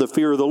knowledge and of the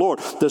fear of the Lord.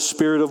 The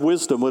Spirit of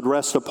wisdom would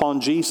rest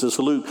upon Jesus.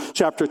 Luke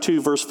chapter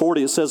 2, verse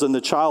 40, it says, and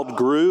the child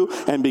grew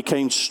and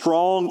became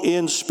strong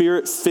in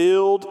spirit,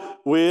 filled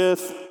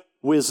with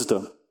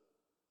wisdom.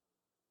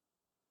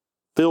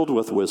 Filled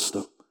with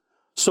wisdom.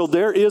 So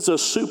there is a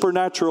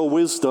supernatural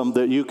wisdom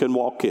that you can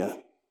walk in.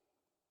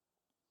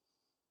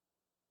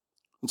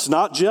 It's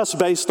not just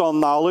based on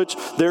knowledge.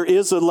 There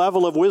is a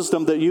level of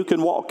wisdom that you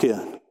can walk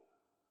in.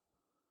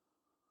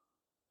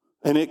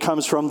 And it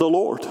comes from the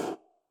Lord.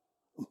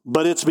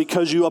 But it's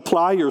because you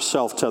apply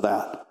yourself to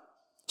that.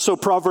 So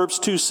Proverbs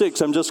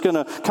 2:6, I'm just going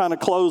to kind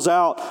of close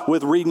out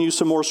with reading you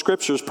some more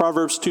scriptures.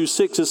 Proverbs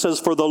 2:6, it says,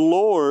 for the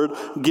Lord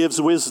gives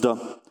wisdom.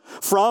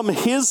 From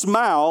His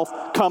mouth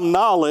come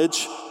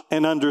knowledge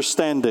and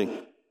understanding.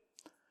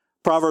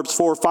 Proverbs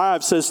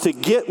 4:5 says to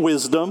get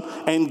wisdom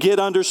and get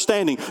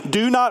understanding.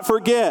 Do not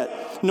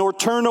forget, nor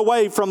turn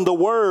away from the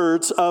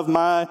words of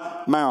my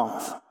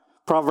mouth.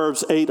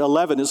 Proverbs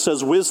 8:11, it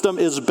says, wisdom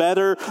is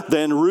better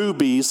than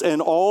rubies, and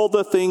all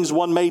the things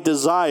one may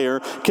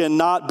desire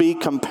cannot be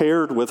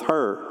compared with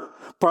her.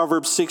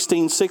 Proverbs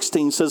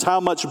 16:16 says,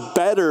 how much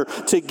better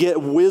to get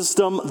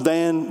wisdom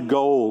than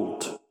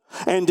gold,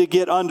 and to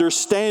get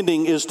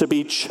understanding is to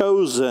be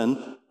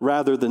chosen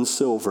rather than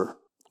silver.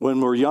 When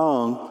we're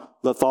young,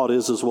 the thought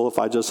is, well, if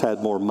I just had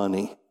more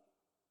money.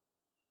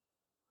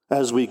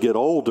 As we get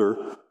older,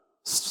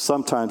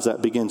 sometimes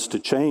that begins to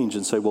change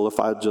and say, well, if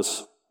I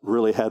just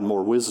really had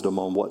more wisdom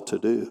on what to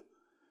do.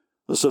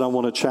 Listen, I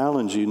want to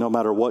challenge you, no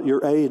matter what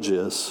your age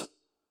is,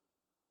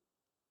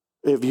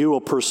 if you will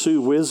pursue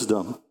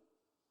wisdom,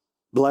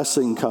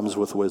 blessing comes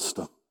with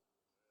wisdom.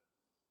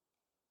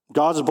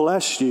 God's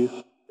blessed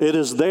you. It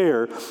is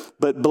there,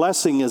 but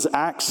blessing is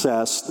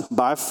accessed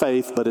by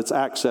faith, but it's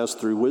accessed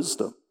through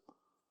wisdom.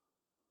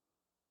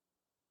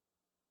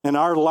 In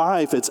our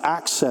life, it's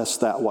accessed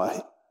that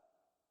way.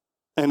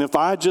 And if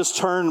I just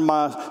turn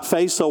my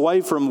face away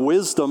from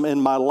wisdom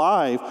in my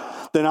life,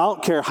 then I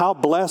don't care how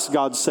blessed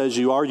God says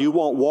you are, you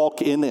won't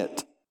walk in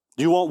it.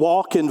 You won't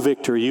walk in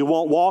victory. You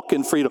won't walk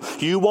in freedom.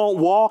 You won't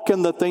walk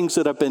in the things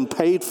that have been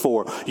paid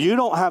for. You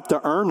don't have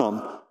to earn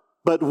them.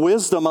 But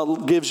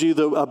wisdom gives you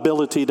the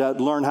ability to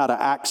learn how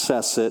to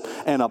access it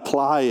and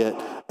apply it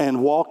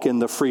and walk in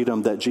the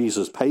freedom that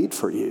Jesus paid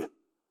for you.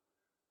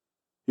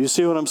 You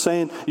see what I'm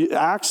saying?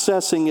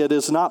 Accessing it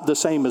is not the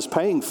same as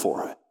paying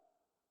for it.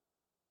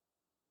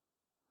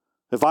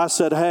 If I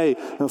said, hey,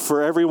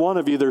 for every one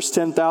of you, there's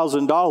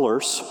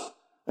 $10,000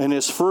 and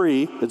it's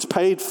free, it's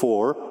paid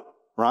for,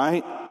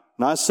 right?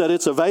 And I said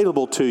it's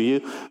available to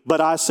you,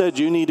 but I said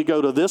you need to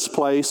go to this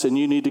place and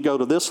you need to go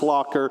to this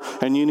locker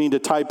and you need to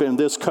type in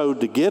this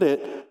code to get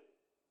it.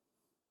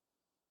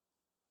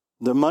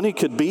 The money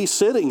could be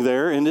sitting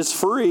there and it's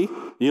free.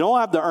 You don't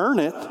have to earn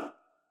it,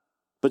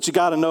 but you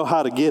got to know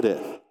how to get it.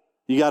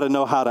 You got to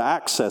know how to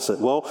access it.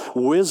 Well,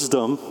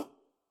 wisdom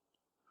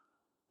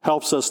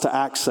helps us to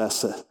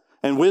access it.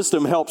 And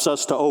wisdom helps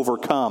us to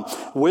overcome.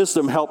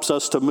 Wisdom helps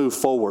us to move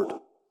forward.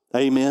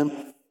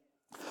 Amen.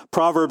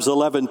 Proverbs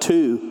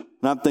 11:2,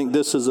 and I think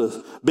this is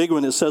a big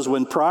one. It says,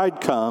 when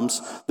pride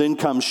comes, then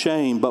comes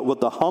shame, but with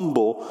the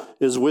humble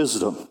is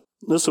wisdom.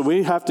 Listen,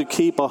 we have to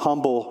keep a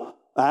humble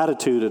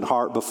attitude and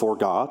heart before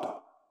God.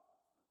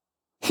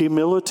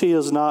 Humility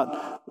is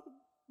not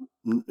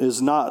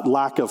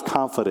lack of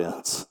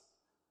confidence.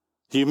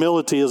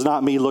 Humility is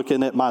not me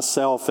looking at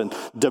myself and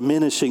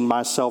diminishing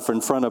myself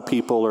in front of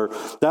people, or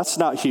that's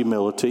not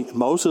humility.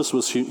 Moses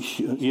was,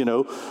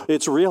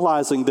 it's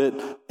realizing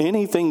that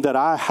anything that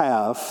I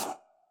have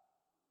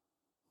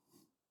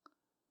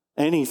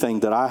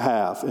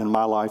in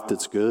my life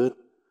that's good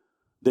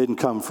didn't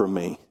come from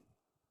me.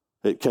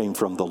 It came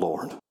from the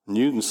Lord. And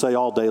you can say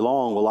all day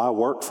long, well, I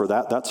work for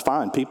that. That's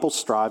fine. People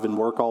strive and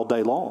work all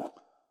day long.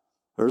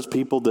 There's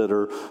people that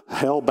are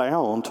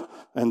hell-bound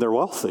and they're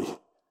wealthy.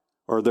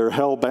 or they're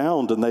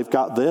hell-bound and they've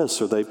got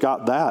this or they've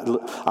got that.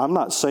 I'm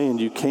not saying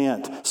you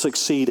can't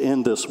succeed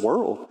in this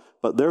world,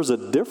 but there's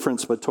a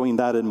difference between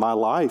that in my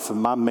life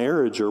and my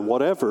marriage or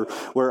whatever,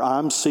 where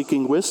I'm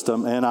seeking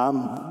wisdom and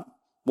I'm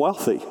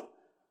wealthy,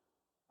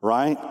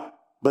 right?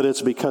 But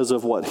it's because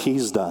of what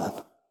He's done.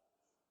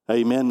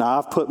 Amen. Now,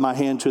 I've put my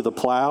hand to the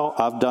plow.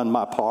 I've done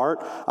my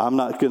part. I'm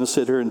not going to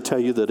sit here and tell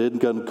you that it isn't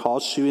going to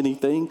cost you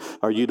anything,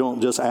 or you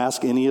don't just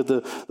ask any of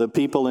the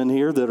people in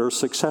here that are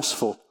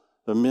successful,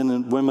 the men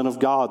and women of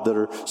God that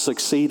are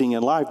succeeding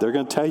in life. They're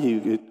going to tell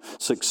you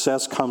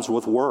success comes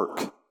with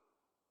work.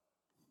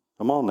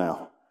 Come on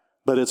now.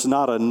 But it's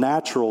not a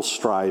natural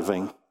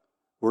striving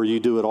where you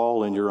do it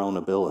all in your own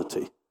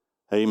ability.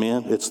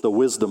 Amen. It's the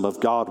wisdom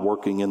of God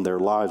working in their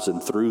lives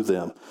and through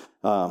them.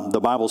 The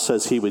Bible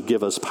says He would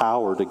give us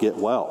power to get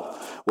well.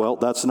 Well,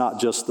 that's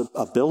not just the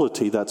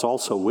ability, that's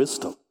also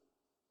wisdom.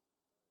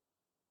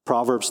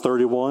 Proverbs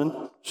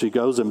 31, she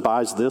goes and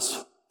buys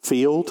this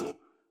field,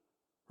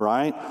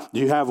 right?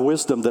 You have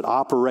wisdom that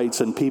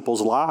operates in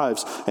people's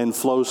lives and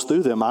flows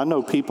through them. I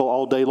know people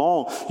all day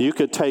long, you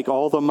could take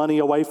all the money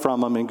away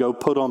from them and go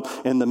put them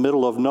in the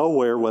middle of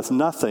nowhere with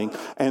nothing,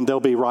 and they'll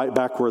be right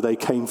back where they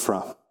came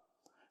from.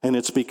 And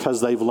it's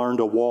because they've learned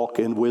to walk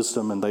in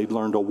wisdom and they've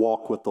learned to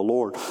walk with the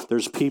Lord.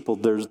 There's people,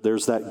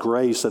 there's that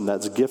grace and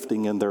that's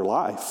gifting in their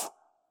life.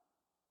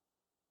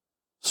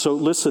 So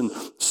listen,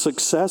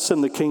 success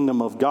in the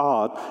kingdom of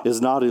God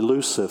is not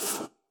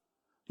elusive.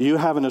 You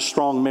having a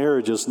strong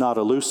marriage is not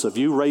elusive.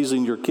 You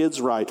raising your kids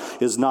right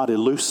is not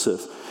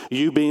elusive.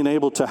 You being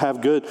able to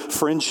have good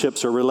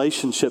friendships or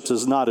relationships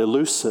is not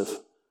elusive.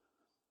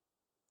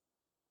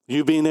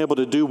 You being able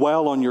to do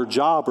well on your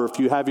job, or if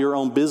you have your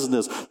own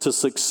business, to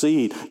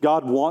succeed.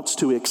 God wants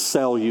to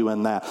excel you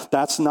in that.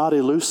 That's not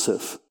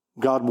elusive.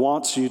 God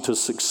wants you to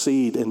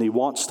succeed, and He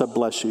wants to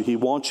bless you. He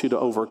wants you to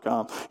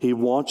overcome. He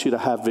wants you to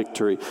have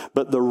victory.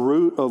 But the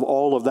root of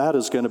all of that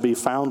is going to be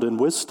found in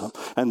wisdom.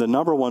 And the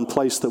number one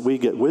place that we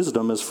get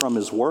wisdom is from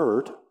His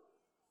Word,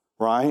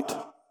 right?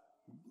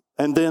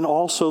 And then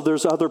also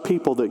there's other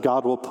people that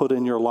God will put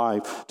in your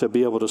life to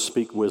be able to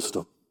speak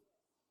wisdom,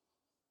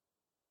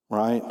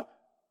 right?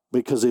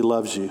 Because He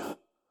loves you.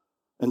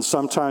 And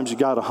sometimes you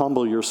got to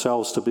humble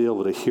yourselves to be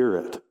able to hear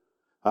it.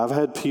 I've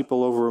had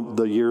people over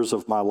the years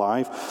of my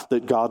life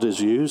that God has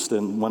used,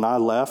 and when I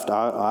left,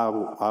 I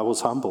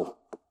was humble.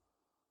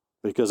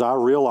 Because I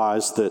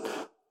realized that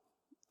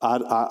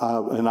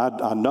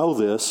I know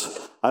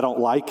this, I don't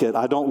like it.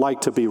 I don't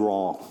like to be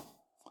wrong.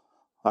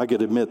 I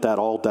could admit that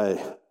all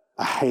day.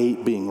 I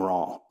hate being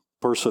wrong.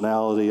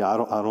 Personality, I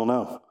don't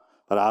know.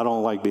 But I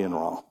don't like being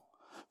wrong.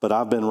 But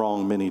I've been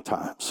wrong many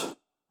times.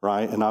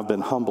 Right? And I've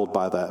been humbled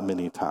by that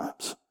many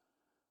times.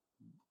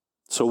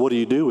 So what do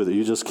you do with it?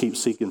 You just keep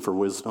seeking for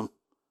wisdom.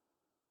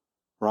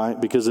 Right?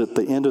 Because at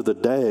the end of the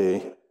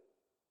day,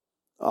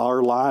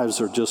 our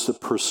lives are just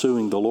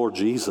pursuing the Lord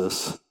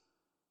Jesus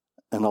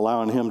and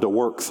allowing Him to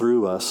work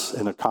through us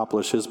and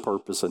accomplish His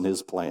purpose and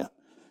His plan.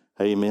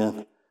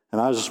 Amen. And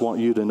I just want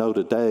you to know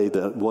today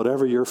that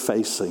whatever you're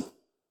facing,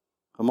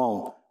 come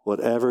on,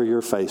 whatever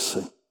you're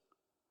facing,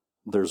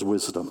 there's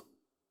wisdom.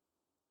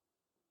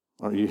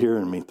 Are you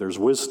hearing me? There's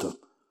wisdom.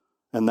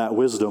 And that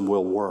wisdom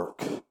will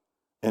work.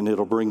 And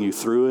it'll bring you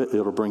through it.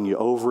 It'll bring you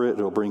over it.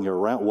 It'll bring you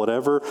around.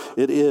 Whatever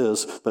it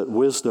is, but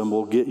wisdom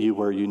will get you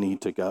where you need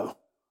to go.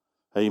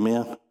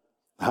 Amen.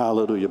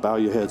 Hallelujah. Bow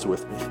your heads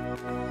with me.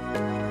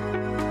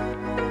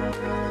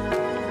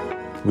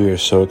 We are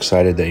so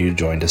excited that you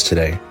joined us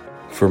today.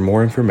 For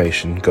more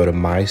information, go to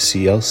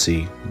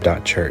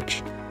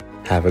myclc.church.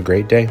 Have a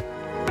great day.